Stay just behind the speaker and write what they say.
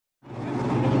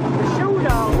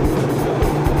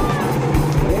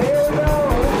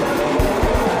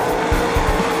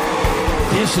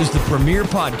This is the premier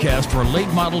podcast for late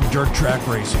model dirt track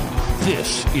racing.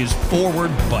 This is Forward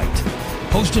Bite,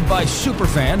 hosted by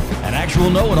superfan and actual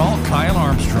know-it-all Kyle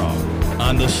Armstrong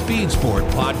on the Speed Sport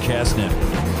Podcast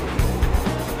Network.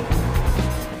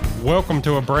 Welcome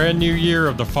to a brand new year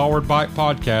of the Forward Bite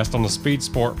podcast on the Speed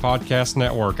Sport Podcast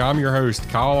Network. I'm your host,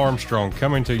 Kyle Armstrong,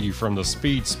 coming to you from the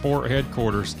Speed Sport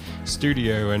headquarters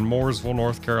studio in Mooresville,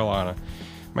 North Carolina.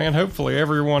 Man, hopefully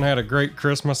everyone had a great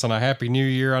Christmas and a happy New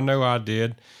Year. I know I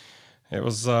did. It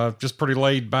was just pretty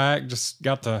laid back. Just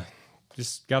got to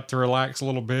relax a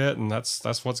little bit, and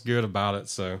that's what's good about it.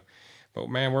 So, but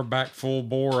man, we're back full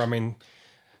bore. I mean,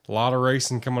 a lot of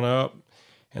racing coming up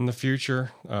in the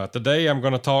future. Today I'm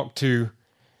going to talk to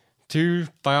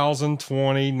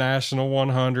 2020 National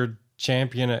 100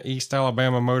 champion at East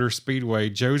Alabama Motor Speedway,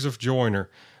 Joseph Joiner.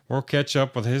 We'll catch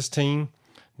up with his team,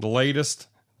 the latest,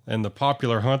 and the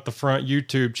popular Hunt the Front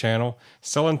YouTube channel,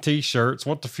 selling t-shirts,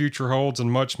 what the future holds,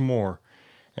 and much more.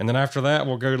 And then after that,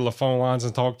 we'll go to the phone lines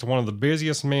and talk to one of the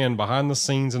busiest men behind the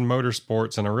scenes in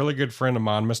motorsports and a really good friend of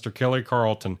mine, Mr. Kelly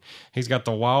Carlton. He's got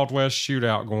the Wild West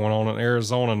Shootout going on in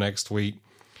Arizona next week,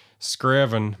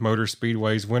 Screven Motor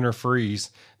Speedway's Winter Freeze,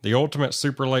 the Ultimate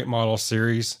Super Late Model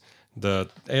Series, the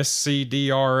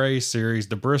SCDRA Series,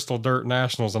 the Bristol Dirt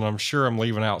Nationals, and I'm sure I'm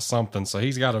leaving out something. So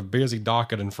he's got a busy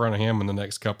docket in front of him in the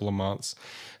next couple of months.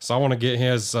 So I want to get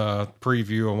his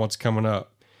preview on what's coming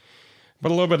up. But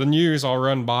a little bit of news I'll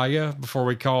run by you before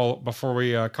we call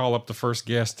up the first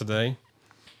guest today.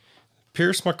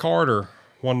 Pierce McCarter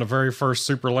won the very first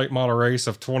Super Late Model race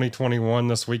of 2021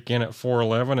 this weekend at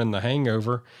 411 in the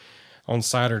Hangover on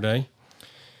Saturday.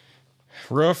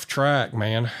 Rough track,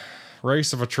 man.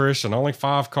 Race of attrition. Only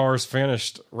 5 cars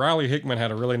finished. Riley Hickman had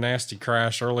a really nasty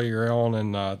crash earlier on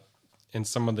in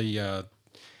some of the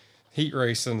heat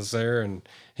racings there, and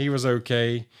he was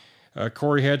okay.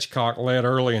 Corey Hedgecock led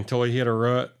early until he hit a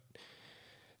rut.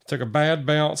 Took a bad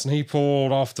bounce, and he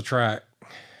pulled off the track.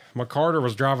 McCarter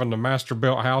was driving the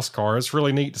Masterbuilt house car. It's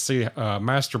really neat to see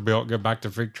Masterbuilt go back to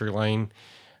victory lane.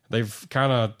 They've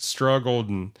kind of struggled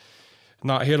and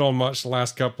not hit on much the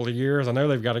last couple of years. I know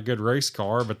they've got a good race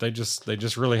car, but they just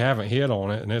really haven't hit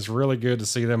on it, and it's really good to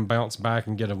see them bounce back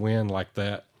and get a win like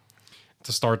that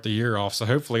to start the year off. So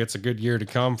hopefully it's a good year to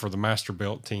come for the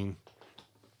Masterbuilt team.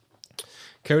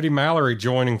 Cody Mallory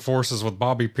joining forces with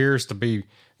Bobby Pierce to be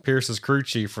Pierce's crew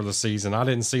chief for the season. I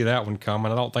didn't see that one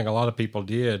coming. I don't think a lot of people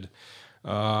did.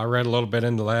 I read a little bit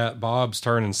into that. Bob's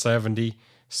turning 70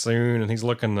 soon, and he's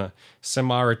looking to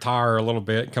semi-retire a little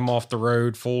bit, come off the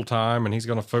road full time, and he's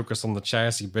going to focus on the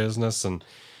chassis business, and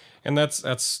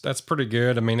that's pretty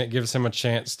good. I mean, it gives him a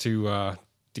chance to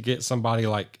get somebody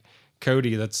like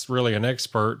Cody that's really an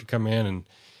expert to come in,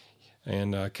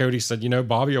 and Cody said,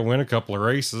 Bobby will win a couple of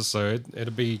races, so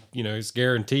it'll be, it's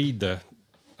guaranteed to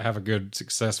have a good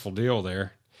successful deal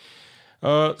there.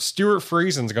 Stuart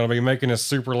Friesen's going to be making his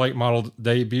Super Late Model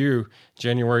debut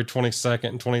January 22nd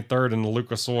and 23rd in the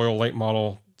Lucas Oil Late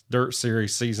Model Dirt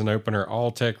Series season opener,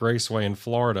 All-Tech Raceway in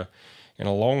Florida, in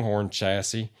a Longhorn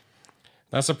chassis.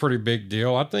 That's a pretty big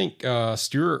deal. I think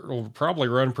Stuart will probably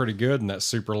run pretty good in that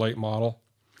Super Late Model.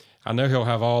 I know he'll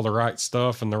have all the right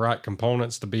stuff and the right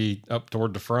components to be up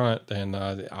toward the front, and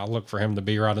I look for him to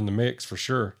be right in the mix for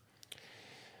sure.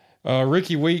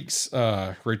 Ricky Weeks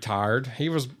retired. He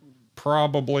was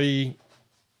probably,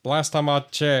 last time I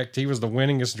checked, he was the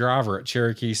winningest driver at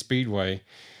Cherokee Speedway.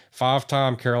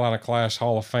 5-time Carolina Clash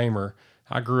Hall of Famer.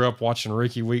 I grew up watching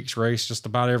Ricky Weeks race just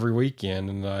about every weekend,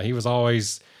 and he was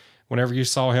always, whenever you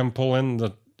saw him pull in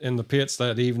the pits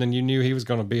that evening, you knew he was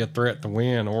going to be a threat to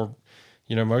win, or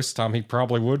most of the time he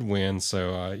probably would win.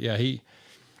 So you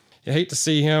hate to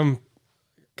see him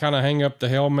kind of hang up the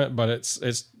helmet, but it's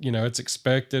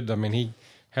expected. I mean, he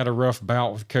had a rough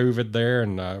bout with COVID there,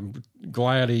 and I'm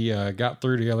glad he got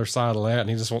through to the other side of that, and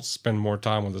he just wants to spend more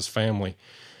time with his family.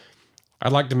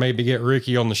 I'd like to maybe get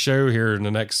Ricky on the show here in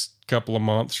the next couple of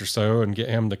months or so and get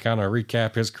him to kind of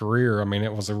recap his career. I mean,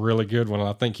 it was a really good one.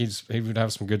 I think he would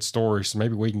have some good stories, so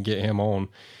maybe we can get him on.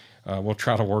 We'll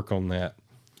try to work on that.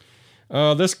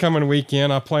 This coming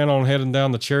weekend, I plan on heading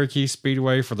down to Cherokee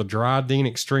Speedway for the Dryden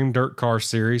Extreme Dirt Car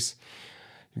Series.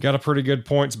 You've got a pretty good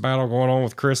points battle going on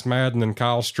with Chris Madden and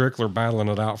Kyle Strickler battling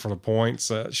it out for the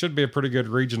points. It should be a pretty good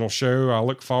regional show. I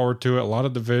look forward to it. A lot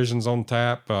of divisions on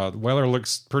tap. The weather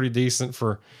looks pretty decent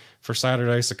for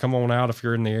Saturday, so come on out if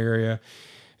you're in the area.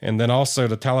 And then also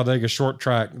the Talladega Short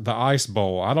Track, the Ice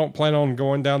Bowl. I don't plan on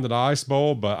going down to the Ice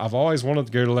Bowl, but I've always wanted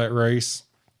to go to that race.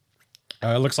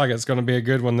 It looks like it's going to be a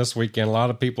good one this weekend. A lot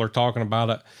of people are talking about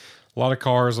it. A lot of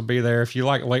cars will be there. If you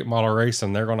like late model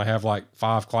racing, they're going to have like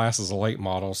 5 classes of late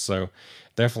models. So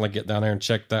definitely get down there and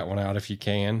check that one out if you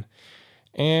can.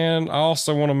 And I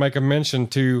also want to make a mention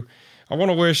to, I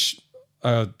want to wish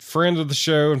a friend of the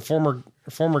show and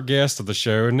former guest of the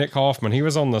show, Nick Hoffman. He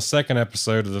was on the second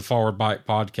episode of the Forward Bite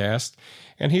podcast,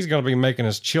 and he's going to be making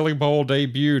his Chili Bowl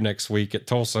debut next week at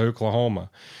Tulsa, Oklahoma.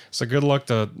 So good luck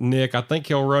to Nick. I think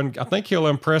he'll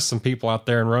impress some people out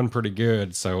there and run pretty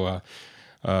good. So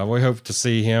we hope to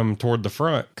see him toward the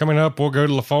front. Coming up, we'll go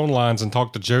to the phone lines and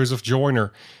talk to Joseph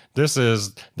Joiner. This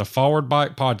is the Forward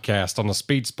Bite podcast on the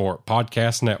Speed Sport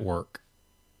Podcast Network.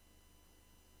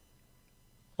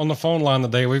 On the phone line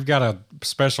today, we've got a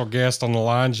special guest on the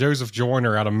line, Joseph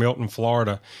Joiner out of Milton,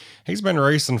 Florida. He's been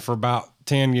racing for about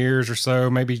 10 years or so,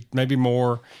 maybe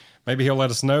more. Maybe he'll let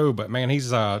us know, but man,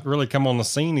 he's really come on the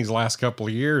scene these last couple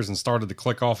of years and started to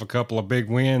click off a couple of big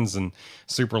wins and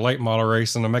super late model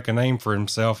racing to make a name for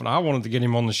himself. And I wanted to get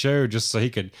him on the show just so he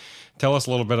could tell us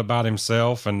a little bit about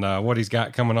himself and what he's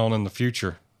got coming on in the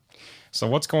future. So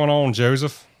what's going on,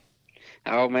 Joseph?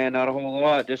 Oh man, not a whole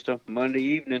lot. Just a Monday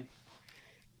evening.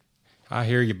 I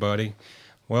hear you, buddy.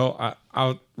 Well,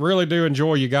 I really do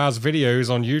enjoy you guys' videos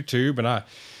on YouTube, and I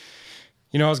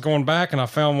was going back and I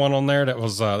found one on there that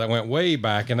was that went way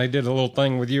back, and they did a little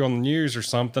thing with you on the news or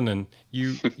something, and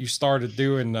you started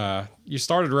doing you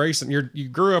started racing. You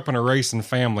grew up in a racing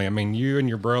family. I mean, you and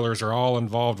your brothers are all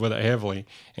involved with it heavily,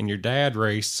 and your dad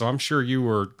raced, so I'm sure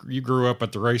you grew up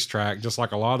at the racetrack just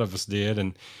like a lot of us did,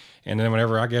 and then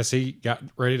whenever I guess he got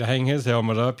ready to hang his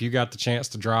helmet up, you got the chance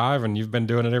to drive, and you've been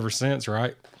doing it ever since,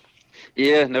 right?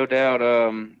 Yeah, no doubt.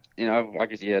 I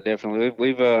guess definitely.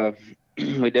 We've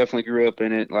we definitely grew up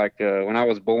in it. Like when I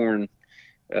was born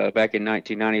back in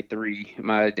 1993,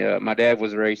 my dad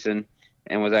was racing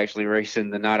and was actually racing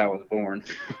the night I was born.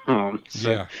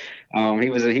 He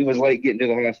was late getting to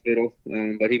the hospital,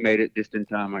 but he made it just in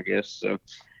time, I guess. So,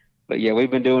 but yeah, we've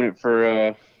been doing it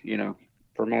for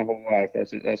for my whole life.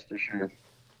 That's for sure.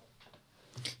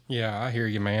 Yeah, I hear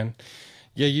you, man.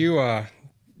 Yeah, you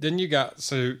then you got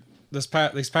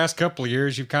these past couple of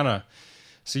years you kind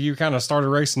of started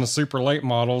racing the super late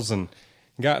models and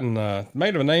gotten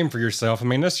made a name for yourself. I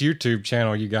mean, this YouTube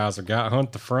channel you guys have got,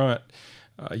 Hunt the Front,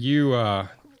 you and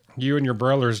your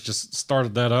brothers just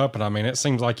started that up, and I mean, it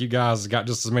seems like you guys got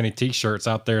just as many t-shirts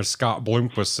out there as Scott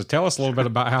Bloomquist. So tell us a little bit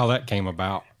about how that came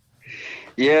about.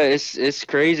 Yeah, it's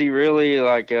crazy, really.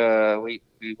 Like we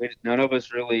none of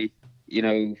us really,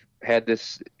 had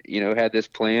this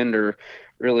planned or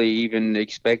really even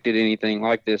expected anything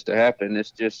like this to happen.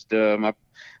 It's just a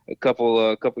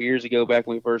couple years ago, back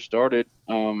when we first started.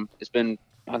 It's been,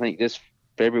 I think this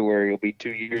February will be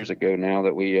 2 years ago now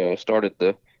that we started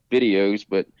the videos.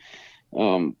 But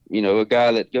a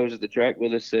guy that goes to the track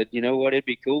with us said, you know what, it'd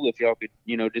be cool if y'all could,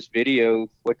 just video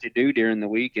what you do during the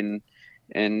week and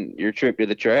your trip to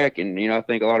the track. And, I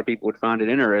think a lot of people would find it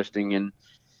interesting.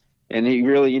 And he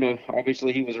really,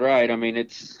 obviously he was right. I mean,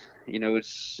 it's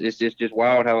just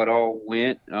wild how it all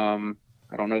went.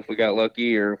 I don't know if we got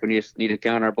lucky or if we just need to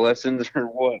count our blessings or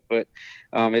what, but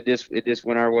it just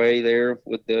went our way there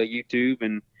with the YouTube,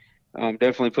 and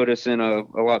definitely put us in a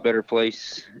lot better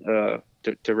place to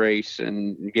race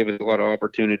and give us a lot of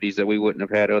opportunities that we wouldn't have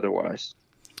had otherwise.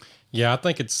 Yeah, I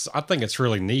think it's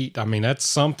really neat. I mean, that's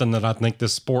something that I think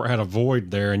this sport had a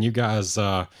void there, and you guys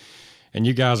are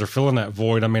filling that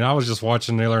void. I mean, I was just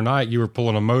watching the other night. You were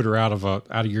pulling a motor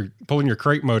pulling your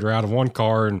crate motor out of one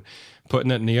car and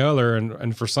putting it in the other.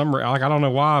 And for some reason, like, I don't know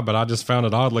why, but I just found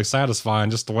it oddly satisfying,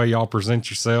 just the way y'all present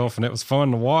yourself. And it was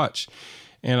fun to watch.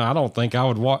 And I don't think I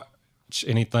would watch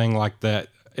anything like that.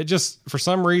 It just, for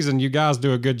some reason, you guys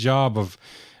do a good job of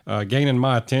gaining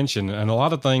my attention. And a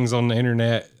lot of things on the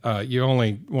internet, you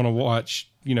only want to watch,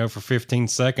 for 15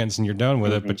 seconds and you're done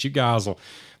with it. But you guys will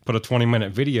put a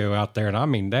 20-minute video out there, and I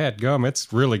mean, dadgum,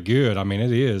 it's really good. I mean,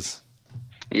 it is.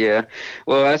 Yeah,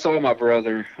 well, that's all my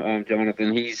brother,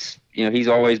 Jonathan. He's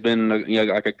always been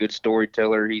like a good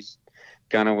storyteller. He's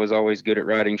kind of was always good at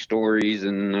writing stories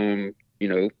and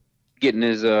getting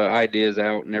his ideas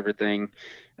out and everything.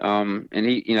 And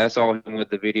he, that's all him with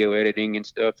the video editing and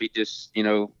stuff. He just,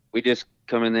 we just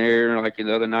come in there like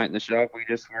the other night in the shop. We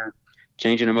just were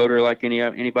changing a motor like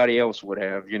anybody else would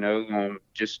have,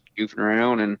 just goofing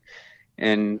around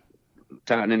and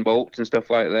tightening bolts and stuff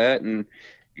like that. And,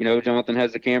 Jonathan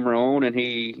has the camera on and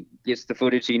he gets the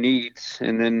footage he needs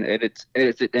and then edits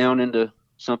it down into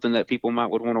something that people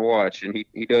would want to watch. And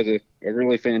he does a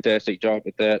really fantastic job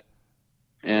at that.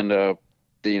 And,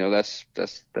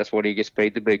 that's what he gets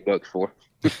paid the big bucks for.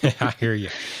 I hear you.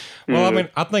 Well, I mean,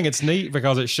 I think it's neat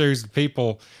because it shows the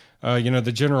people,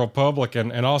 the general public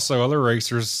and also other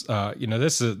racers,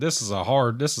 this is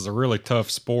a really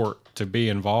tough sport to be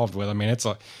involved with. I mean,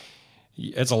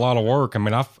 it's a lot of work. I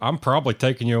mean, I'm probably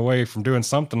taking you away from doing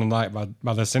something tonight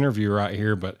by this interview right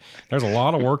here, but there's a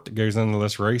lot of work that goes into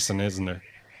this racing, isn't there?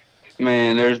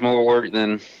 Man, there's more work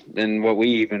than what we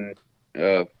even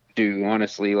do,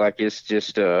 honestly. Like, it's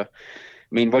just I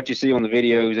mean, what you see on the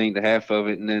videos ain't the half of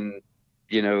it, and then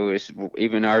it's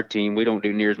even our team, we don't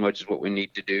do near as much as what we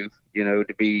need to do,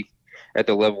 to be at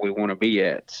the level we want to be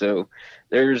at. So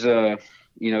there's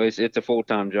it's a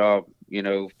full-time job,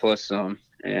 plus some,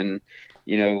 and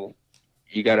you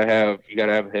gotta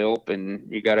have help, and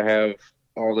you gotta have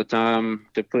all the time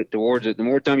to put towards it. The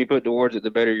more time you put towards it,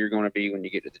 the better you're going to be when you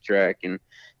get to the track, and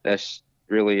that's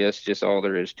just all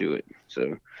there is to it.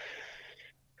 So.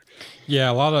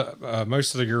 Yeah, a lot of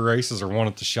most of your races are won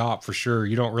at the shop for sure.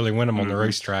 You don't really win them on the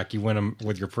racetrack. You win them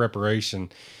with your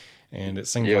preparation, and it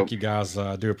seems like you guys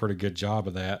do a pretty good job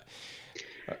of that.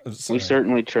 We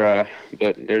certainly try,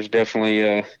 but there's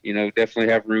definitely definitely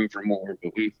have room for more.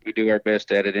 But we do our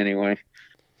best at it anyway.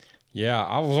 Yeah,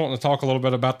 I was wanting to talk a little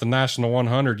bit about the National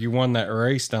 100. You won that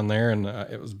race down there, and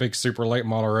it was a big super late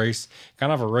model race,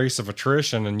 kind of a race of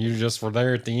attrition, and you just were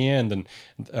there at the end and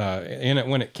in it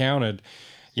when it counted.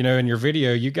 In your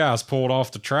video, you guys pulled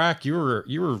off the track. You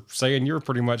were saying you were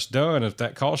pretty much done. If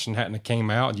that caution hadn't came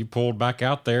out, you pulled back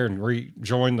out there and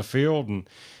rejoined the field, and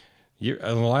in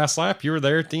the last lap, you were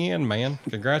there at the end, man.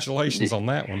 Congratulations on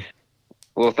that one.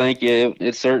 Well, thank you.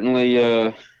 It certainly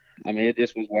it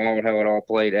just was wild how it all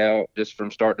played out, just from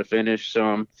start to finish.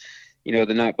 The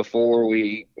night before,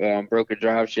 we broke a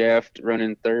drive shaft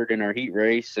running third in our heat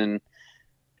race, and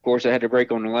of course I had to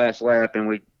break on the last lap, and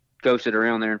we coasted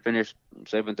around there and finished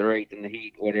 7th or 8th in the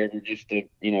heat, whatever, just to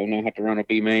not have to run a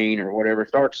B main or whatever.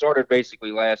 Started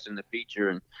basically last in the feature,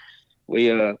 and we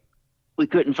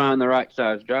couldn't find the right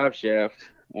size drive shaft.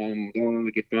 The one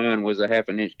we could find was a half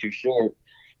an inch too short.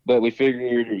 But we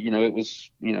figured, it was,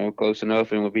 close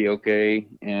enough and would be okay.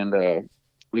 And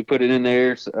we put it in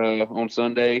there on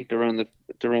Sunday to run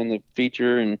the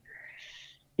feature, and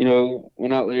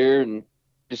went out there and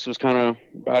just was kind of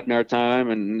biding our time.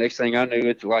 And next thing I knew,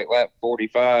 it's like lap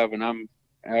 45, and I'm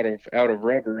out of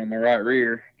rubber in my right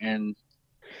rear, and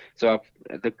so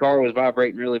the car was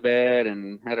vibrating really bad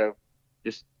and had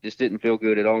just didn't feel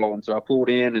good at all. And so I pulled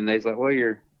in, and they's like, "Well,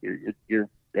 your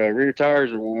rear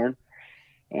tires are worn."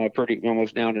 Pretty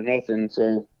almost down to nothing.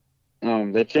 So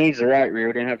they changed the right rear.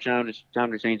 We didn't have time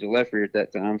to change the left rear at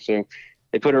that time. So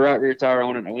they put a right rear tire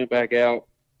on it, and I went back out,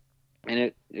 and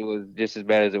it was just as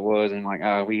bad as it was. And like,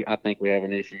 I think we have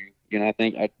an issue.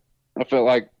 I felt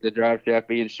like the drive shaft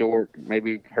being short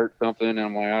maybe hurt something. And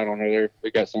I'm like, I don't know,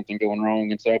 we got something going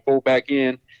wrong. And so I pulled back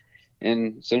in,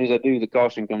 and as soon as I do, the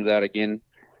caution comes out again.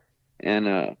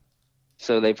 And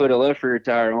so they put a left rear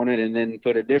tire on it, and then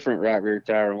put a different right rear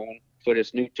tire on. Put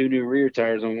us two new rear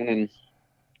tires on, and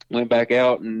went back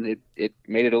out, and it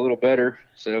made it a little better.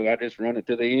 So I just run it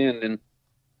to the end, and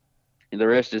the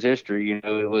rest is history.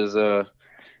 It was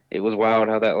wild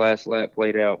how that last lap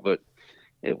played out, but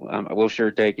I will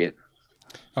sure take it.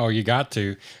 Oh, you got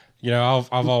to. I've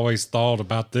always thought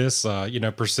about this.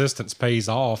 Persistence pays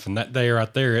off, and that day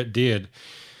right there, it did.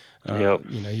 Yep.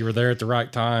 You were there at the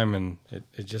right time, and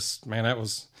it just, man, that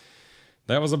was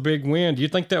a big win. Do you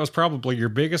think that was probably your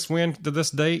biggest win to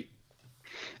this date?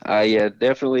 Yeah,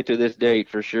 definitely to this date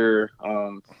for sure.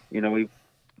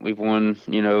 We've won,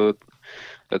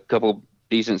 a couple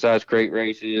decent sized crate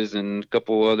races and a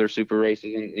couple other super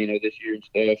races, and this year and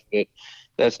stuff. But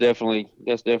that's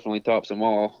definitely tops them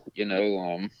all.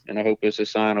 And I hope it's a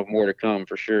sign of more to come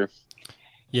for sure.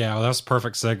 Yeah, well, that's a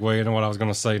perfect segue into what I was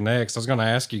going to say next. I was going to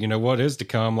ask you, what is to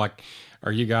come? Like,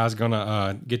 are you guys going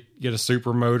to get a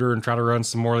super motor and try to run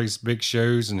some more of these big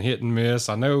shows and hit and miss?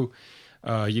 I know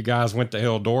you guys went to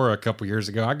Eldora a couple years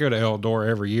ago. I go to Eldora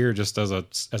every year just as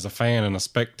a fan and a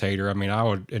spectator. I mean, I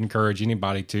would encourage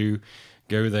anybody to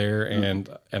go there, and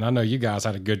I know you guys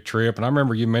had a good trip. And I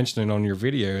remember you mentioning on your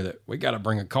video that we got to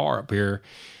bring a car up here.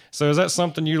 So is that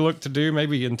something you look to do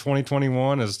maybe in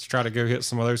 2021, is to try to go hit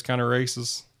some of those kind of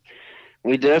races?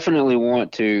 We definitely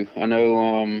want to. I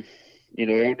know,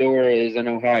 Eldora is in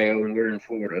Ohio and we're in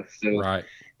Florida, so right.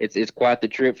 It's quite the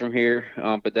trip from here.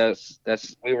 But that's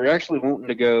we were actually wanting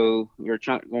to go. We were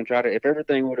going to try to, if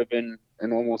everything would have been a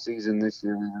normal season this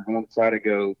year, we were going to try to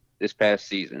go this past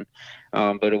season.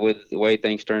 But with the way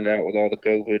things turned out with all the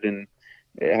COVID and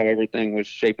how everything was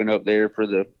shaping up there for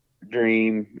the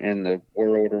dream and the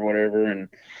world or whatever, and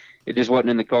it just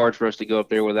wasn't in the cards for us to go up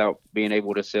there without being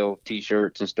able to sell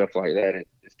T-shirts and stuff like that. It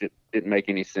just didn't make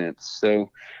any sense.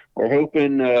 So we're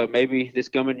hoping maybe this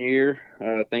coming year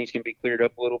things can be cleared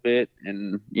up a little bit,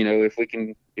 and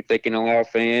if they can allow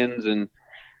fans and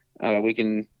we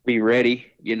can be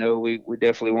ready. We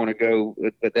definitely want to go,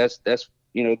 but that's the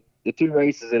two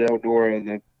races at Eldora,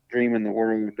 the Dream and the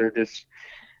World.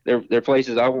 They're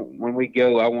places when we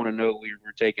go, I want to know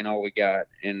we're taking all we got,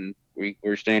 and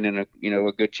we're standing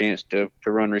a good chance to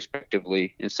run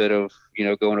respectively, instead of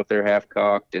going up there half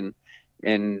cocked and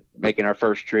making our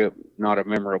first trip not a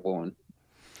memorable one.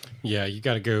 Yeah, you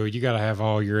got to go. You got to have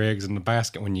all your eggs in the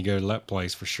basket when you go to that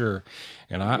place for sure.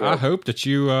 And I hope that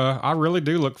I really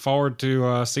do look forward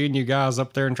to seeing you guys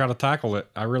up there and try to tackle it.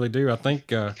 I really do. I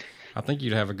think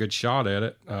you'd have a good shot at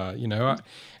it.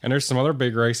 And there's some other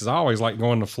big races. I always like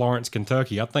going to Florence,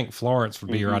 Kentucky. I think Florence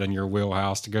would be right in your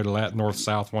wheelhouse to go to that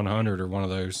North-South 100 or one of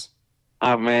those.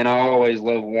 Oh man, I always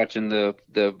love watching the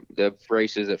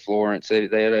races at Florence.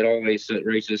 They always set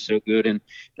races so good, and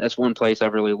that's one place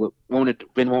I've really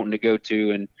been wanting to go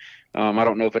to. And I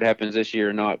don't know if it happens this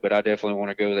year or not, but I definitely want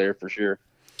to go there for sure.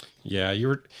 Yeah,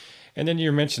 and then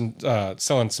you mentioned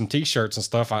selling some T-shirts and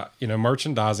stuff.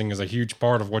 Merchandising is a huge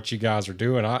part of what you guys are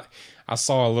doing. I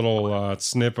saw a little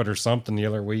snippet or something the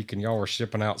other week, and y'all were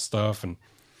shipping out stuff, and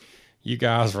you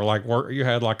guys were you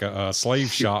had like a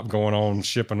slave shop going on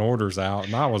shipping orders out,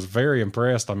 and I was very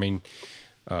impressed. I mean,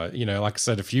 like I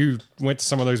said, if you went to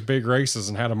some of those big races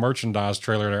and had a merchandise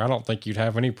trailer there, I don't think you'd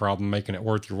have any problem making it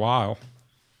worth your while.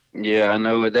 Yeah, I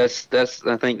know.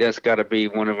 I think that's got to be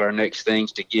one of our next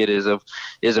things to get is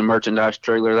a merchandise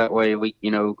trailer. That way when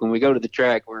we go to the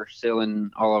track, we're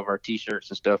selling all of our T-shirts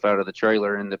and stuff out of the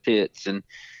trailer in the pits. And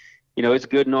it's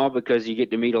good and all because you get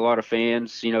to meet a lot of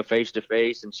fans, face to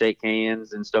face and shake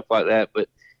hands and stuff like that. But,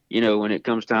 when it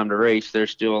comes time to race, there's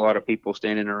still a lot of people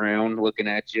standing around looking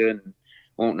at you and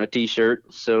wanting a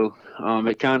T-shirt. So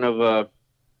it kind of,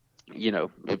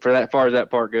 for that far as that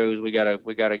part goes, we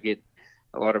gotta get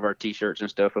a lot of our T-shirts and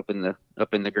stuff up in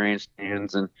the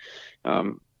grandstands and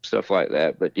stuff like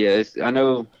that. But yeah, I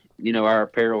know, our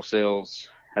apparel sales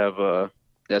have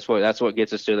that's what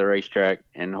gets us to the racetrack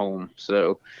and home.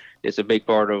 So it's a big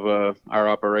part of our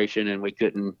operation, and we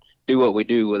couldn't do what we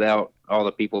do without all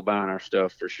the people buying our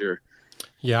stuff for sure.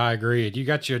 Yeah, I agree. You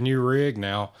got your new rig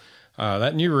now.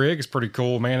 That new rig is pretty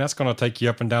cool, man. That's going to take you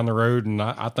up and down the road, and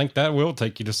I think that will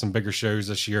take you to some bigger shows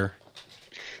this year.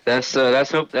 That's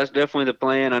definitely the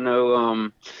plan. I know,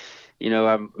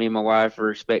 me and my wife are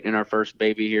expecting our first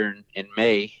baby here in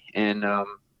May, and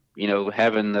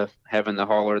having the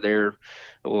hauler there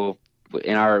will.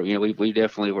 We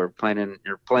definitely were planning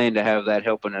to have that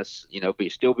helping us,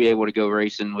 still be able to go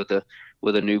racing with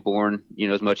a newborn,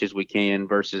 as much as we can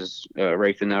versus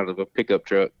racing out of a pickup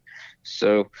truck.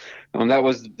 So that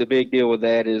was the big deal with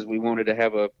that, is we wanted to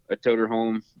have a toter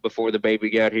home before the baby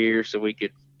got here, so we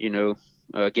could,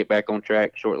 get back on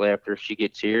track shortly after she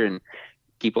gets here and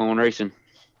keep on racing.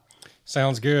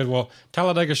 Sounds good. Well,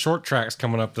 Talladega Short Track's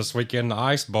coming up this weekend, the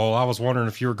Ice Bowl. I was wondering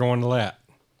if you were going to that.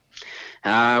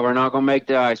 We're not gonna make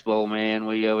the Ice Bowl, man.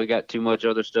 We got too much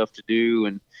other stuff to do,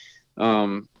 and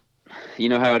you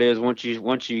know how it is. Once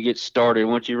you get started,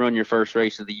 once you run your first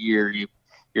race of the year,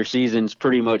 your season's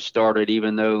pretty much started.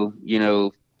 Even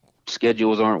though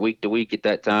schedules aren't week to week at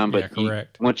that time, but yeah,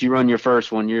 correct. Once you run your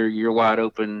first one, you're wide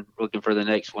open looking for the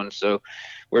next one. So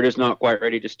we're just not quite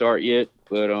ready to start yet.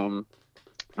 But I'm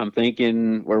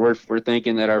thinking we're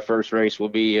thinking that our first race will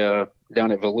be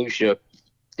down at Volusia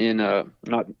in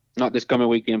not this coming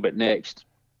weekend, but next.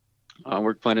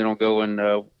 We're planning on going.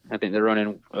 I think they're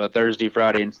running Thursday,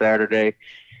 Friday, and Saturday.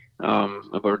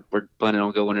 We're planning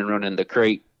on going and running the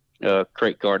crate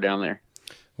car down there.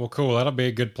 Well, cool. That'll be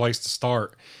a good place to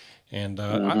start. And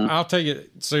I'll tell you.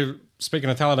 So speaking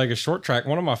of Talladega Short Track,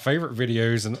 one of my favorite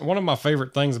videos and one of my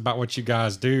favorite things about what you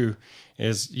guys do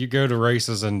is you go to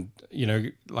races and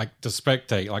like to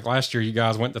spectate. Like last year, you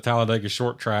guys went to Talladega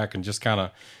Short Track and just kind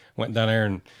of went down there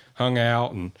and hung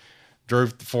out and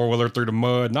drove the four-wheeler through the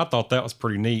mud, and I thought that was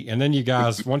pretty neat. And then you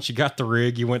guys, once you got the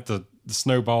rig, you went to the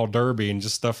Snowball Derby and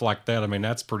just stuff like that. I mean,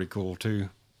 that's pretty cool too.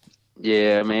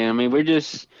 Yeah, man. I mean, we're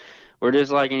just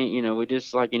like we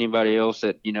just like anybody else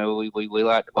that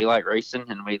we like racing,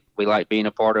 and we like being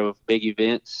a part of big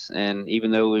events. And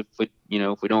even though if we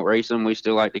don't race them, we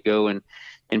still like to go and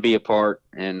be a part.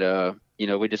 And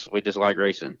we just like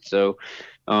racing. So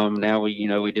now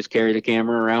we just carry the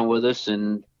camera around with us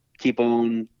and keep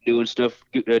on doing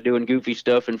goofy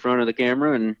stuff in front of the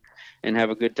camera and have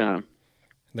a good time.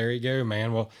 There you go,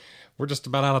 man. Well, we're just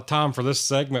about out of time for this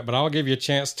segment, but I'll give you a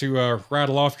chance to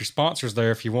rattle off your sponsors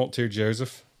there if you want to,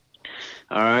 Joseph.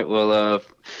 All right. Well,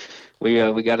 we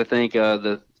got to thank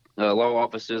the law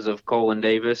offices of Cole and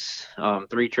Davis,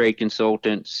 3 Trade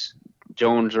Consultants,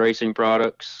 Jones Racing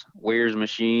Products, Weir's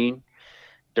Machine,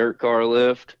 Dirt Car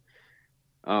Lift,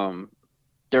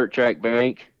 Dirt Track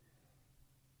Bank,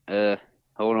 Hold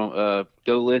on.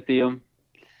 Go Lithium.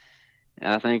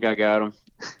 I think I got them.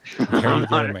 There you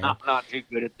go, man. I'm not too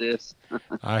good at this.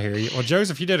 I hear you. Well,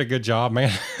 Joseph, you did a good job,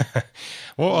 man.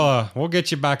 We'll get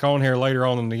you back on here later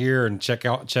on in the year and check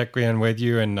in with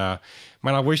you. And man,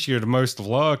 I wish you the most of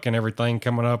luck and everything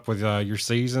coming up with your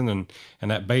season and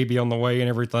that baby on the way and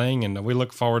everything. And we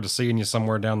look forward to seeing you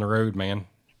somewhere down the road, man.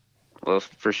 Well,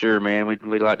 for sure, man. We'd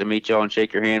like to meet y'all and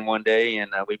shake your hand one day,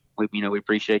 and we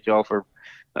appreciate y'all for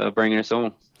bringing us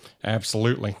on.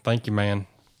 Absolutely. Thank you, man.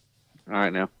 All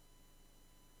right, now.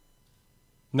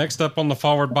 Next up on the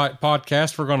Forward Bite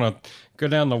podcast, we're going to go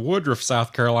down to Woodruff,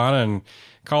 South Carolina, and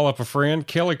call up a friend,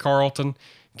 Kelly Carlton.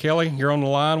 Kelly, you're on the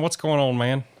line. What's going on,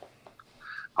 man?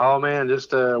 Oh, man,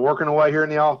 just working away here in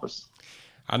the office.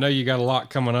 I know you got a lot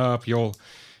coming up. You'll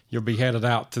be headed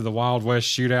out to the Wild West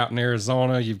Shootout in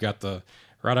Arizona. You've got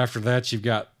right after that, you've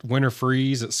got Winter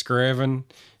Freeze at Screven.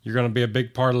 You're going to be a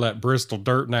big part of that Bristol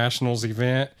Dirt Nationals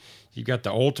event. You got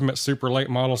the Ultimate Super Late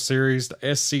Model Series, the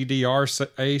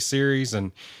SCDRA Series,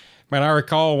 and man, I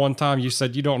recall one time you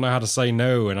said you don't know how to say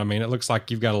no, and I mean, it looks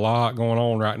like you've got a lot going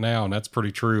on right now, and that's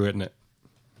pretty true, isn't it?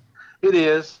 It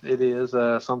is.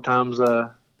 Sometimes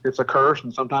it's a curse,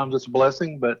 and sometimes it's a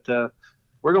blessing, but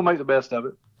we're going to make the best of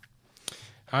it.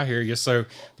 I hear you. So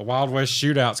the Wild West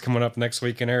Shootout's coming up next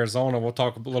week in Arizona. We'll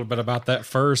talk a little bit about that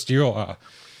first. You'll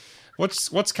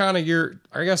what's kind of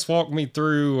walk me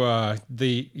through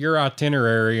your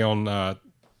itinerary on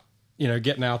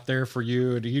getting out there for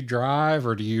you. Do you drive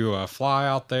or do you fly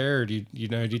out there? Or do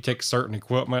you take certain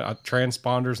equipment,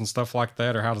 transponders and stuff like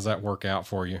that, or how does that work out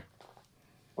for you?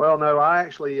 Well, no, I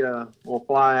actually will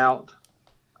fly out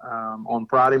on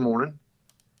Friday morning.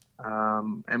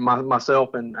 And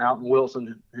myself and Alton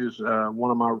Wilson, who's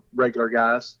one of my regular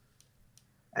guys,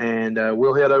 and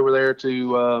we'll head over there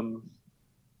to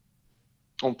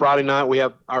on Friday night. We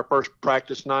have our first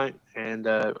practice night, and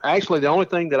actually the only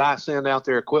thing that I send out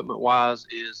there equipment wise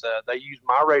is they use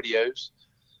my radios.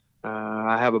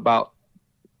 I have about,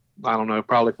 I don't know,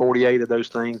 probably 48 of those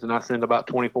things, and I send about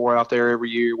 24 out there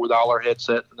every year with all our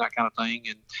headsets and that kind of thing.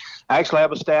 And I actually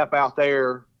have a staff out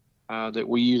there that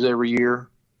we use every year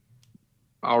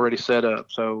already set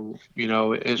up. So,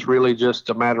 it's really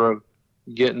just a matter of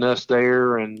getting us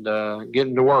there and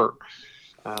getting to work.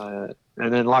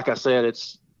 And then, like I said,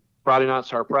 it's Friday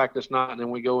night's our practice night, and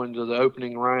then we go into the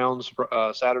opening rounds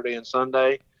Saturday and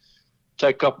Sunday.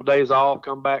 Take a couple of days off,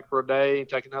 come back for a day,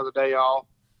 take another day off.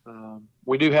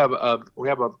 We do have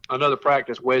another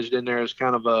practice wedged in there as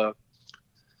kind of a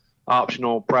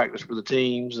optional practice for the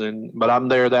teams, but I'm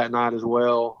there that night as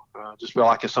well. Just feel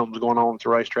like if something's going on at the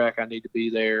racetrack, I need to be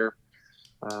there.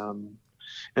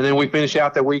 And then we finish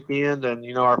out that weekend,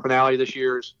 and our finale this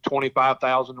year is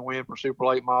 $25,000 to win for super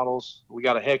late models. We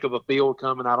got a heck of a field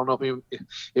coming. I don't know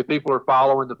if people are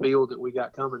following the field that we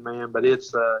got coming, man, but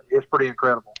it's pretty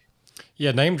incredible.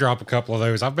 Yeah, name drop a couple of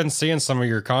those. I've been seeing some of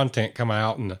your content come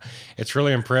out, and it's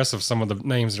really impressive, some of the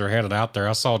names that are headed out there.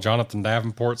 I saw Jonathan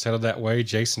Davenport's headed that way,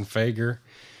 Jason Fager.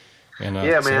 And,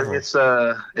 yeah, man,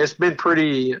 it's been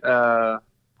pretty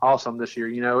awesome this year.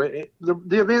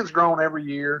 The event's grown every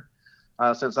year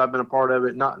since I've been a part of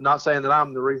it. Not saying that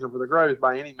I'm the reason for the growth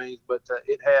by any means, but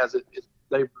it has.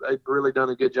 They've really done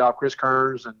a good job. Chris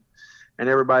Kearns and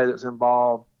everybody that's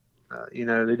involved, they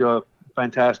do a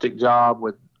fantastic job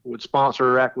with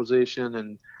sponsor acquisition,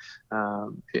 and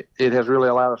it has really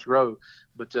allowed us to grow.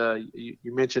 But you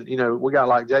mentioned, we got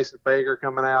like Jason Fager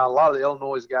coming out. A lot of the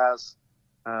Illinois guys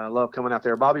love coming out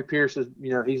there. Bobby Pierce is,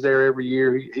 he's there every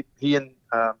year. He and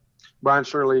Brian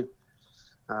Shirley.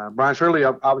 Brian Shirley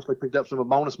obviously picked up some of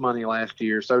bonus money last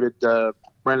year. So did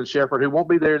Brandon Shepard, who won't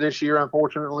be there this year,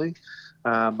 unfortunately.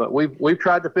 But we've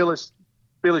tried to fill his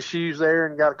shoes there,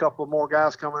 and got a couple of more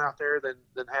guys coming out there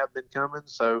than have been coming.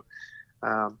 So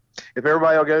if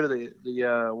everybody will go to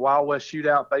the Wild West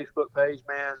Shootout Facebook page,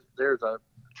 man, there's a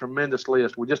tremendous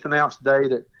list. We just announced today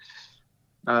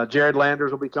that Jared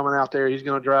Landers will be coming out there. He's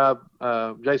going to drive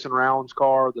Jason Rowan's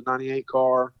car, the 98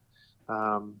 car.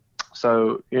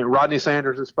 So Rodney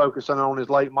Sanders is focusing on his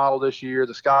late model this year.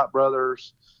 The Scott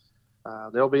brothers,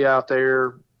 they'll be out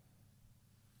there.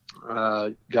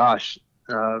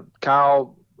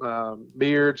 Kyle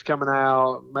Beard's coming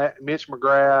out. Mitch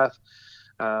McGrath.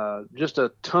 Just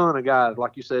a ton of guys,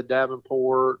 like you said,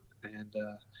 Davenport, and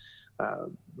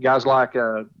guys like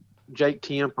Jake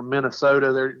Tim from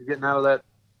Minnesota. They're getting out of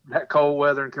that cold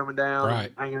weather and coming down, right,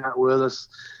 and hanging out with us.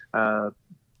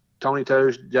 Tony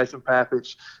Tosh, Jason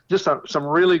Papich, just some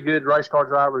really good race car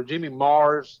drivers. Jimmy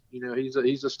Mars,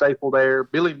 he's a staple there.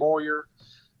 Billy Moyer,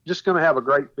 just going to have a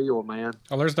great field, man.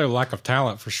 Oh, there's no lack of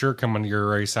talent for sure coming to your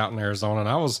race out in Arizona. And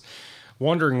I was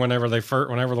wondering whenever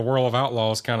the World of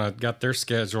Outlaws kind of got their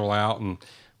schedule out and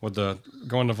with the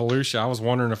going to Volusia, I was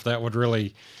wondering if that would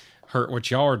really hurt what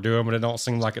y'all are doing, but it don't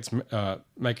seem like it's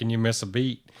making you miss a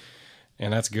beat.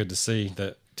 And that's good to see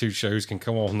that 2 shows can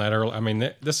come on that early. I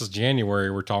mean, this is January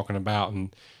we're talking about,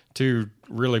 and 2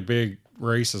 really big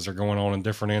races are going on in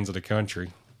different ends of the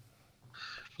country.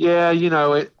 Yeah,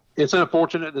 it's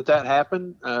unfortunate that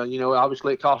happened.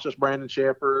 Obviously it cost us Brandon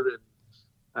Shepard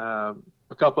and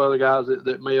a couple other guys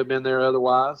that may have been there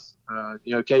otherwise.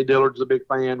 Kay Dillard's a big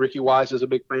fan. Ricky Weiss is a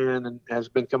big fan and has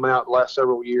been coming out the last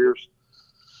several years.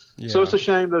 Yeah. So it's a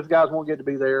shame those guys won't get to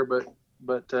be there, but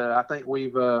I think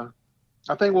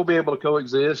we'll be able to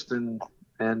coexist and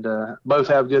both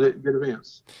have good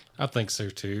events. I think so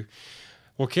too.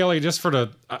 Well, Kelly, just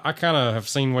I kind of have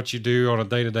seen what you do on a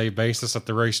day-to-day basis at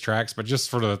the racetracks, but just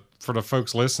for the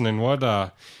folks listening, what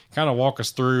kind of walk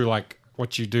us through like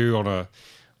what you do on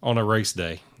a race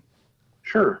day?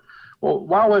 Sure. Well,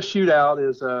 Wild West Shootout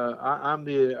is I'm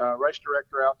the race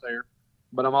director out there,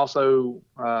 but I'm also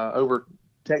over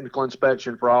technical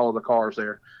inspection for all of the cars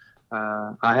there.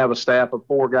 I have a staff of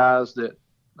 4 guys that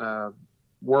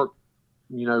work,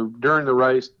 during the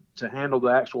race to handle the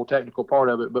actual technical part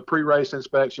of it, but pre-race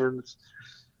inspections,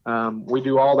 we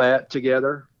do all that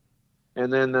together.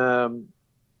 And then,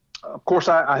 of course,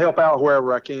 I help out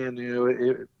wherever I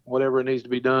can, whatever it needs to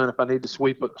be done. If I need to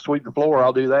sweep the floor,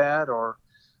 I'll do that. Or,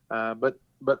 but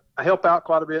I help out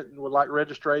quite a bit with like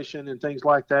registration and things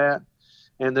like that.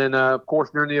 And then, of course,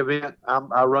 during the event,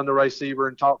 I run the receiver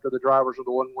and talk to the drivers of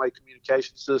the one-way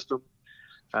communication system,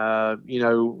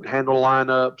 handle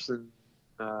lineups and,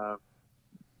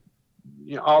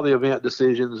 all the event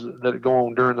decisions that go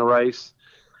on during the race,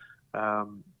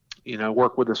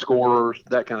 work with the scorers,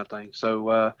 that kind of thing.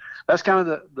 So that's kind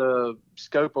of the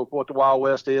scope of what the Wild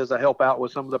West is. I help out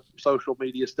with some of the social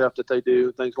media stuff that they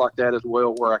do, things like that as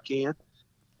well, where I can.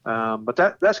 But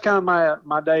that's kind of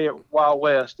my day at Wild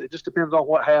West. It just depends on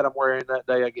what hat I'm wearing that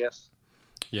day, I guess.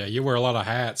 Yeah, you wear a lot of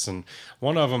hats, and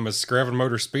one of them is Screven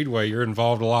Motor Speedway. You're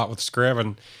involved a lot with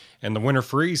Screven, and the winter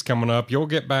freeze coming up. You'll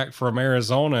get back from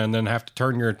Arizona and then have to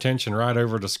turn your attention right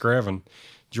over to Screven,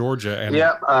 Georgia. And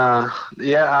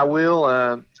I will.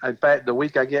 In fact, the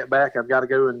week I get back, I've got to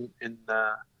go and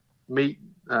meet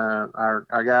our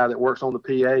guy that works on the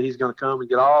PA. He's going to come and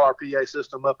get all our PA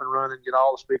system up and running, get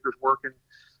all the speakers working.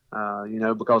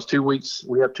 Because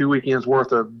we have 2 weekends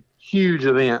worth of huge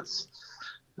events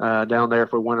down there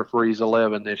for Winter Freeze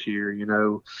 11 this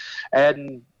year.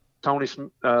 Adding Tony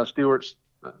Stewart's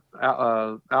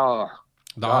the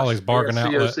Ollie's Bargain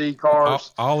Outlet COC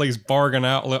cars. Ollie's Bargain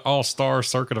Outlet All-Star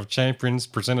Circuit of Champions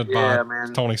presented by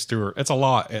Tony Stewart. It's a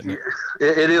lot, isn't it?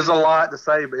 It is a lot to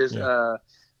say, but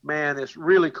it's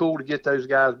really cool to get those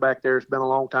guys back there. It's been a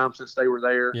long time since they were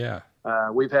there. Yeah.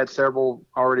 We've had several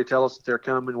already tell us that they're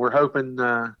coming. We're hoping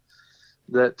that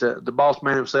the boss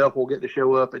man himself will get to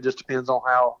show up. It just depends on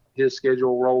how his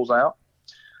schedule rolls out.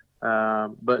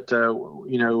 But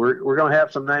we're going to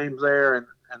have some names there, and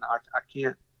I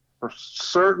can't for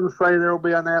certain say there will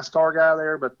be a NASCAR guy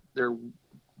there, but there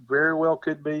very well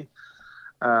could be.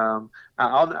 Ken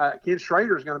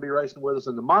Schrader is going to be racing with us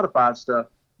in the modified stuff.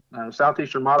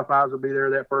 Southeastern Modifieds will be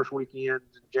there that first weekend,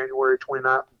 January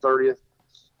 29th and 30th.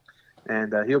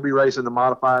 And he'll be racing the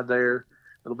modified there.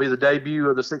 It'll be the debut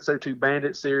of the 602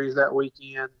 Bandit Series that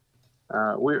weekend.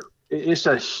 It's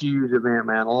a huge event,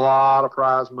 man. A lot of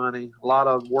prize money, a lot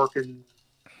of working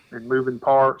and moving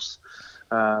parts.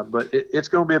 But it's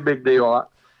going to be a big deal.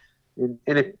 And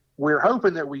if we're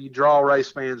hoping that we draw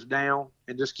race fans down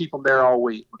and just keep them there all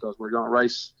week, because we're going to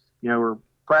race, we're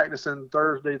practicing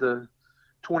Thursday the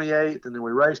 28th, and then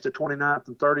we race the 29th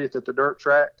and 30th at the dirt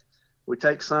track. We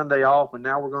take Sunday off, and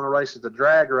now we're going to race at the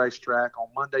drag racetrack on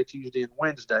Monday, Tuesday, and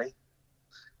Wednesday.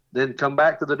 Then come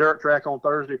back to the dirt track on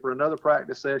Thursday for another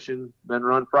practice session, then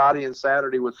run Friday and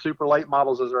Saturday with Super Late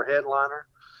Models as our headliner.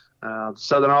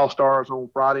 Southern All-Stars on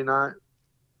Friday night,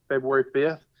 February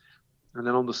 5th. And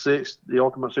then on the 6th, the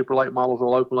Ultimate Super Late Models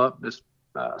will open up. It's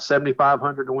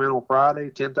 $7,500 to win on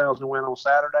Friday, $10,000 to win on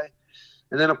Saturday.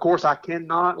 And then, of course, I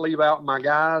cannot leave out my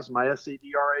guys. My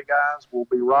SCDRA guys will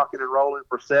be rocking and rolling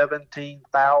for $17,000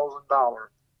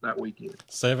 that weekend.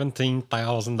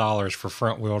 $17,000 for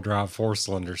front-wheel drive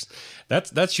 4-cylinders.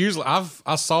 That's usually.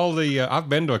 I've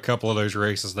been to a couple of those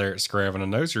races there at Screven,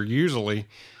 and those are usually.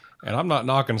 And I'm not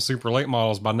knocking super late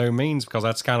models by no means, because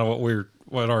that's kind of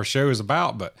what our show is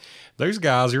about. But those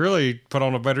guys really put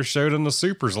on a better show than the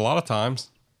supers a lot of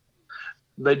times.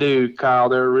 They do, Kyle.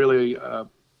 They're really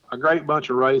a great bunch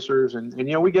of racers, and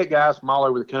we get guys from all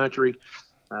over the country.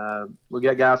 We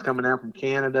got guys coming down from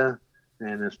Canada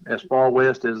and as far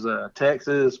west as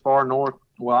Texas, far north,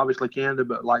 well, obviously Canada,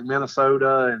 but like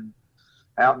Minnesota and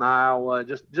out in Iowa,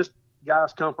 just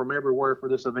guys come from everywhere for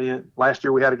this event. Last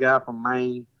year we had a guy from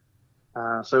Maine.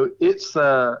 So it's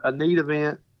a neat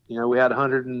event. We had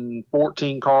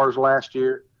 114 cars last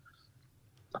year.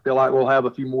 I feel like we'll have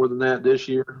a few more than that this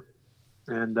year.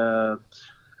 And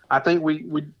I think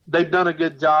they've done a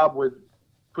good job with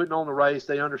putting on the race.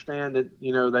 They understand that,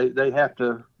 they have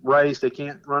to race. They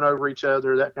can't run over each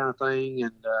other, that kind of thing.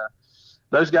 And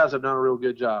those guys have done a real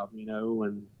good job,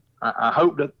 and I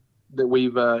hope that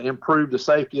we've improved the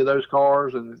safety of those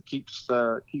cars, and it keeps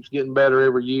getting better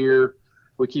every year.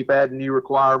 We keep adding new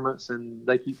requirements, and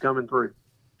they keep coming through.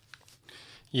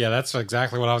 Yeah, that's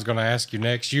exactly what I was going to ask you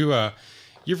next.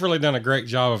 You've really done a great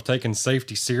job of taking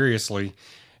safety seriously.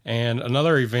 And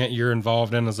another event you're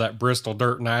involved in is that Bristol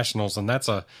Dirt Nationals, and that's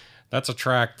a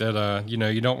track that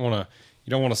you don't want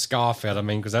to scoff at. I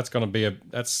mean, because that's going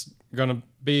to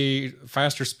be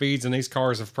faster speeds than these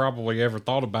cars have probably ever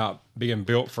thought about being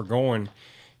built for going,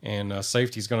 and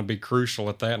safety is going to be crucial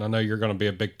at that. And I know you're going to be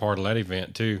a big part of that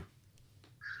event too.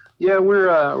 Yeah,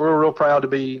 we're real proud to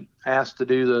be asked to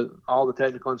do all the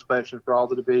technical inspection for all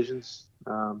the divisions.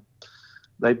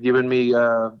 They've given me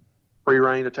free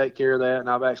reign to take care of that, and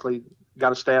I've actually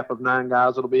got a staff of 9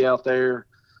 guys that'll be out there.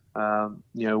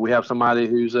 We have somebody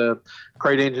who's a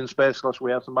crate engine specialist.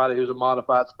 We have somebody who's a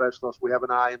modified specialist. We have an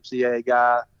IMCA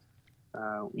guy.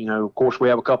 Of course, we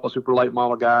have a couple of super late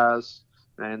model guys,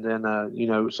 and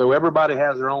then so everybody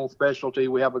has their own specialty.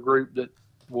 We have a group that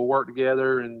will work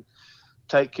together and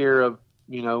take care of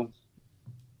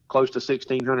close to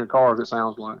 1,600 cars. It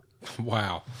sounds like.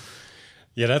 Wow.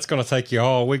 Yeah, that's going to take you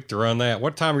all week to run that.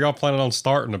 What time are y'all planning on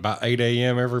starting? About 8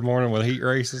 a.m. every morning with heat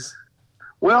races?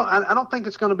 Well, I don't think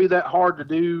it's going to be that hard to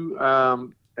do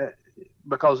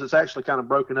because it's actually kind of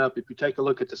broken up. If you take a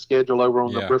look at the schedule over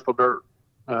on the Bristol Dirt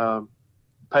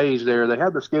page there, they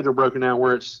have the schedule broken down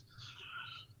where it's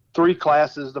 3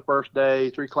 classes the first day,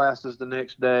 3 classes the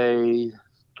next day,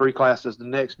 3 classes the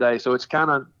next day. So it's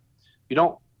kind of, you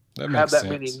don't have that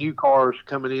many new cars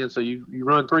coming in. So you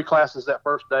run 3 classes that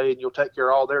first day, and you'll take care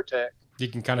of all their tech. You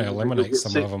can kind of eliminate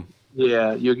some of them.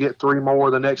 Yeah, you'll get 3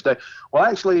 more the next day. Well,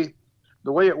 actually,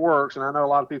 the way it works, and I know a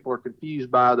lot of people are confused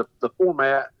by the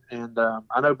format, and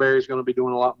I know Barry's going to be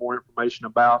doing a lot more information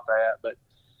about that. But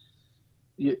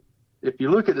if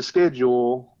you look at the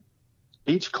schedule,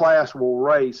 each class will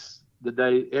race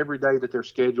every day that they're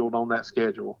scheduled on that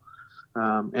schedule,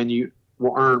 and you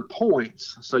will earn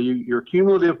points. So your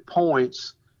cumulative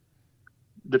points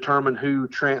determine who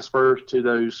transfers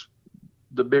to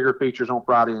the bigger features on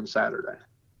Friday and Saturday.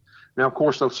 Now, of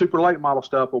course, the super late model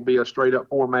stuff will be a straight up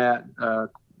format,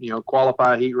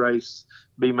 qualify, heat race,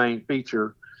 be main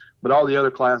feature, but all the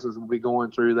other classes will be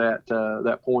going through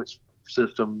that points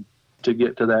system to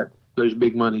get to those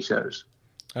big money shows.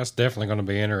 That's definitely going to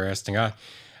be interesting. I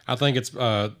think it's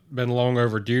been long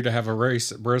overdue to have a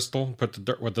race at Bristol,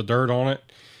 with the dirt on it.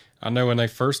 I know when they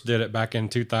first did it back in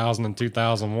 2000 and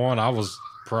 2001, I was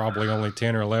probably only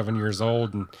 10 or 11 years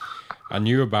old, and I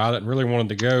knew about it and really wanted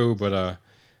to go, but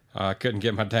I couldn't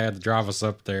get my dad to drive us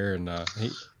up there, and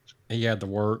he had to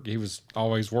work. He was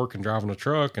always working, driving a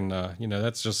truck, and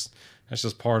that's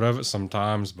just part of it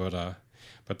sometimes. But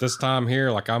this time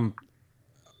here, like, I'm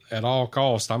at all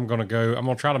costs, I'm gonna go. I'm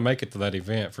gonna try to make it to that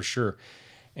event for sure.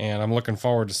 And I'm looking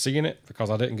forward to seeing it because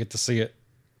I didn't get to see it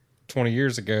 20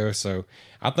 years ago. So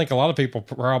I think a lot of people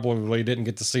probably didn't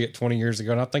get to see it 20 years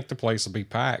ago, and I think the place will be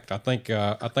packed. I think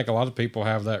a lot of people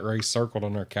have that race circled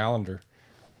on their calendar.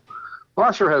 Well,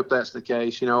 I sure hope that's the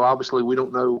case. Obviously we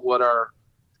don't know what our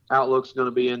outlook's going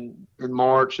to be in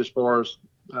March as far as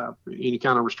any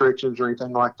kind of restrictions or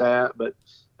anything like that. But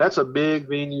that's a big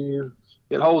venue.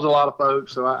 It holds a lot of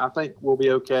folks, so I think we'll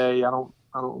be okay. I don't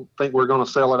think we're going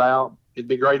to sell it out. It'd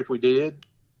be great if we did,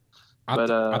 but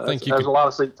I think there's a lot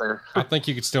of seats there. I think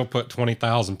you could still put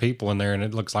 20,000 people in there, and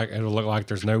it'll look like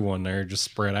there's no one there, just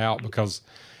spread out, because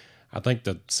I think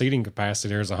the seating capacity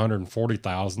there is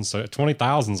 140,000. So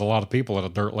 20,000 is a lot of people at a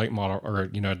dirt late model or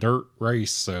a dirt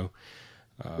race. So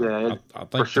I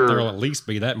think sure. there'll at least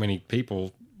be that many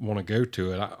people want to go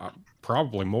to it.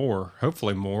 Probably more,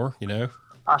 hopefully more.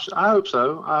 I hope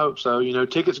so.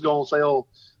 Tickets go on sale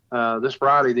this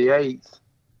Friday, the 8th.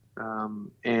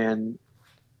 And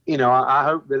I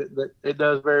hope that it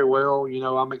does very well.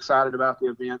 I'm excited about the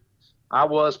event. I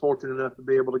was fortunate enough to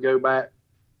be able to go back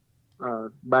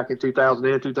in 2000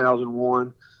 and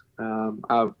 2001.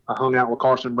 I hung out with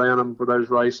Carson Branham for those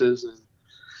races, and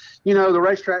the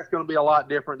racetrack's going to be a lot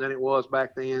different than it was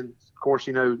back then. Of course,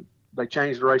 they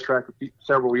changed the racetrack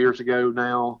several years ago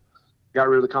now, got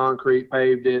rid of the concrete,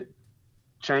 paved it.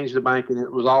 changed the banking.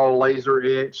 It was all laser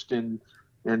etched, and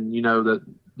you know,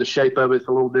 the shape of it's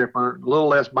a little different, a little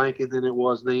less banking than it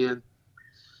was then.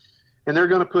 And they're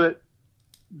going to put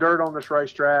dirt on this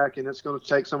racetrack, and it's going to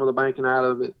take some of the banking out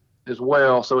of it as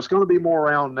well. So it's going to be more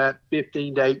around that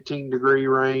 15 to 18 degree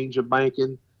range of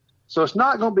banking. So it's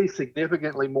not going to be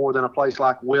significantly more than a place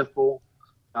like Whitful.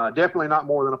 Definitely not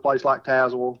more than a place like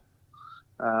Tazewell.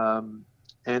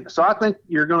 And so I think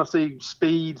you're going to see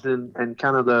speeds and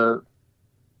kind of the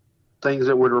things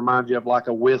that would remind you of like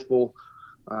a Whitful,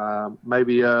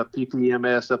 maybe a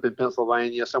PPMS up in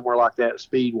Pennsylvania, somewhere like that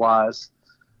speed-wise.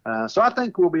 So I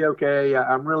think we'll be okay.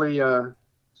 I'm really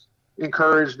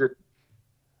encouraged that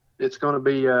it's going to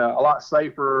be a lot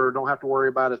safer. Don't have to worry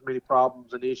about as many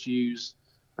problems and issues.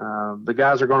 The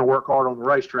guys are going to work hard on the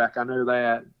racetrack. I know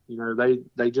that. You know,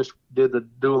 they just did the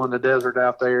duel in the desert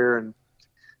out there, and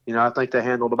you know, I think they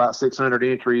handled about 600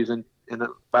 entries in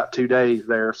about 2 days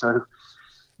there. So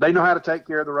they know how to take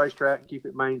care of the racetrack and keep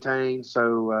it maintained.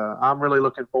 So I'm really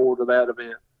looking forward to that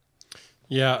event.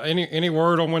 Yeah. Any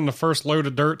word on when the first load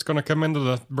of dirt's going to come into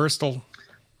the Bristol?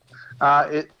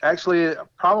 It actually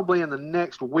probably in the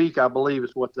next week, I believe,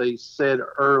 is what they said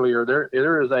earlier.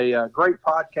 There is a great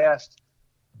podcast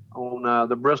on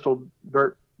the Bristol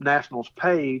Dirt Nationals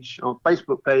page, on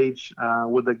Facebook page,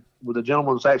 with the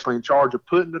gentleman that's actually in charge of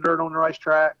putting the dirt on the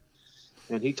racetrack,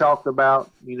 and he talked about,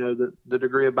 you know, the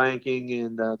degree of banking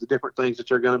and the different things that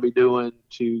they're going to be doing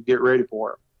to get ready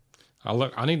for it.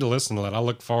 I need to listen to that. I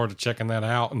look forward to checking that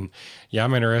out, and yeah,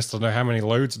 I'm interested to know how many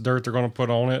loads of dirt they're going to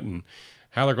put on it and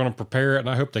how they're going to prepare it. And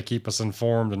I hope they keep us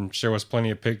informed and show us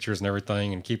plenty of pictures and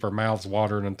everything, and keep our mouths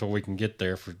watering until we can get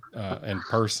there for in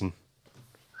person.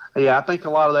 Yeah, I think a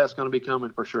lot of that's going to be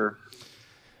coming for sure.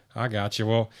 I got you.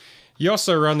 Well, you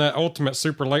also run that Ultimate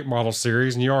Super Late Model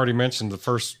Series, and you already mentioned the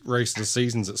first race of the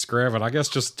season's at Screven. I guess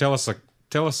just tell us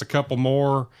a couple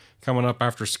more coming up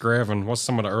after Screven. What's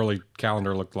some of the early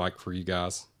calendar look like for you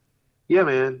guys? Yeah,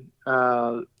 man.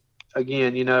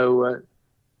 Again, you know,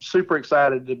 super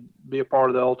excited to be a part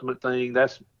of the Ultimate thing.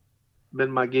 That's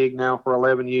been my gig now for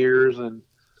 11 years, and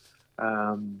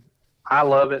I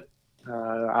love it.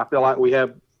 I feel like we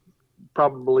have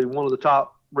probably one of the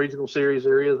top regional series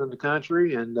there is in the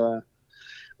country, and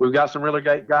we've got some really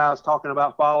great guys talking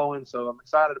about following, so I'm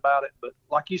excited about it. But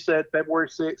like you said, February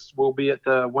 6th, we'll be at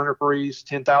Winter Freeze,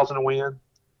 10,000 to win.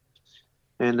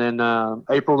 And then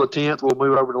April the 10th, we'll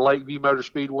move over to Lakeview Motor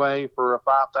Speedway for a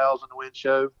 5,000 to win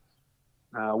show.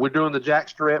 We're doing the Jack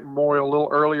Strett Memorial a little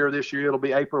earlier this year. It'll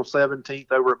be April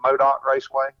 17th over at Modoc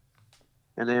Raceway.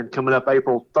 And then coming up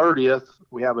April 30th,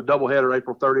 we have a doubleheader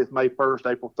April 30th, May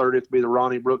 1st. April 30th will be the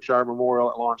Ronnie Brookshire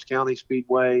Memorial at Lawrence County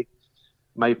Speedway.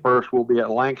 May 1st, we'll be at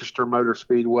Lancaster Motor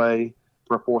Speedway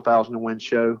for a 4,000 to win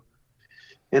show.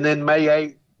 And then May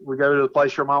 8th, we go to the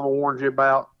place your mama warned you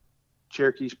about,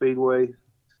 Cherokee Speedway,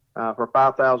 for a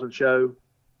 5,000 show.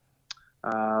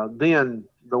 Then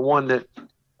the one that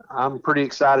I'm pretty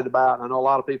excited about, and I know a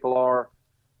lot of people are,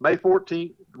 May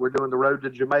 14th, we're doing the Road to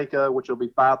Jamaica, which will be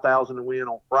 5,000 to win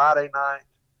on Friday night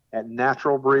at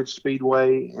Natural Bridge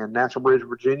Speedway in Natural Bridge,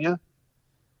 Virginia,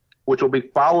 which will be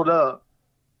followed up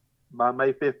by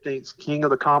May 15th's King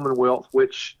of the Commonwealth,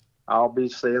 which I'll be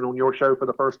saying on your show for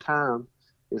the first time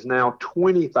is now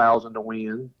 20,000 to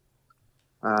win.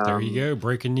 There you go,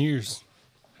 breaking news.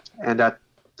 And I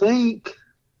think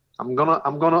I'm gonna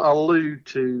allude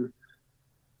to,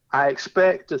 I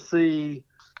expect to see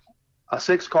a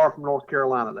 6 car from North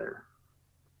Carolina there.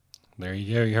 There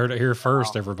you go. You heard it here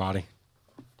first, everybody.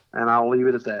 And I'll leave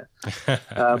it at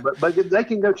that. But they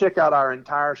can go check out our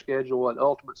entire schedule at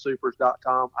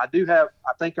ultimatesupers.com. I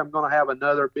think I'm going to have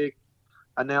another big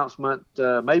announcement,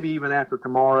 maybe even after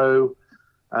tomorrow,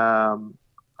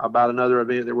 about another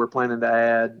event that we're planning to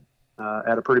add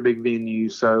at a pretty big venue.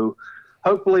 So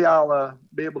hopefully I'll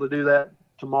be able to do that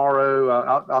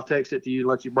tomorrow. I'll text it to you and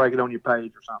let you break it on your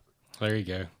page or something. There you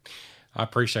go. I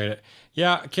appreciate it.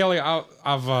 Yeah, Kelly,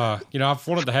 I've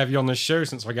wanted to have you on this show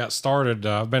since we got started.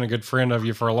 I've been a good friend of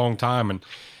you for a long time, and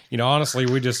honestly,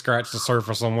 we just scratched the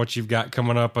surface on what you've got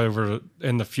coming up over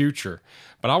in the future.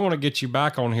 But I want to get you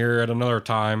back on here at another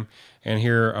time and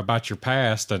hear about your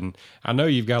past. And I know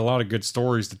you've got a lot of good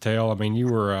stories to tell. I mean, you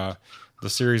were the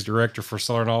series director for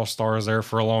Southern All Stars there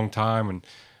for a long time, and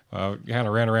you kind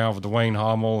of ran around with Dwayne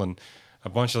Hommel and a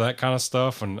bunch of that kind of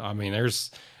stuff. And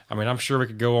I'm sure we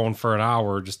could go on for an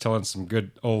hour just telling some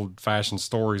good old-fashioned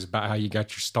stories about how you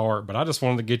got your start. But I just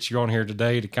wanted to get you on here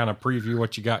today to kind of preview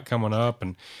what you got coming up.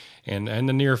 And in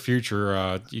the near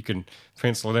future, you can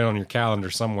pencil it in on your calendar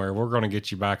somewhere. We're going to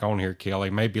get you back on here, Kelly,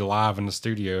 maybe live in the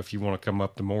studio if you want to come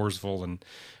up to Mooresville. And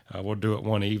we'll do it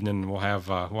one evening, and we'll have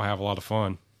a lot of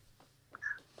fun.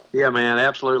 Yeah, man,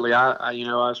 absolutely.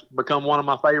 It's become one of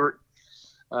my favorite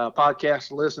podcasts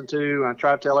to listen to. I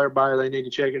try to tell everybody they need to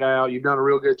check it out. You've done a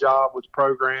real good job with the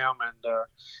program, and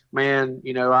man,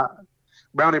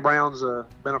 Brownie Brown's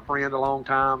been a friend a long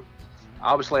time.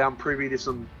 Obviously, I'm privy to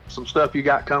some stuff you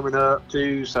got coming up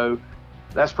too, so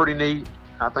that's pretty neat.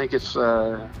 I think it's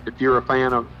if you're a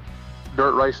fan of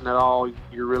dirt racing at all,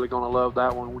 you're really going to love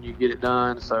that one when you get it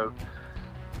done. So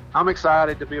I'm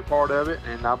excited to be a part of it,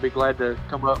 and I'll be glad to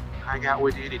come up and hang out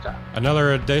with you anytime.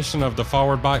 Another edition of the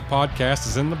Forward Bite Podcast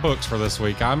is in the books for this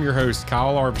week. I'm your host,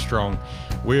 Kyle Armstrong.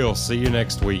 We'll see you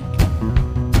next week.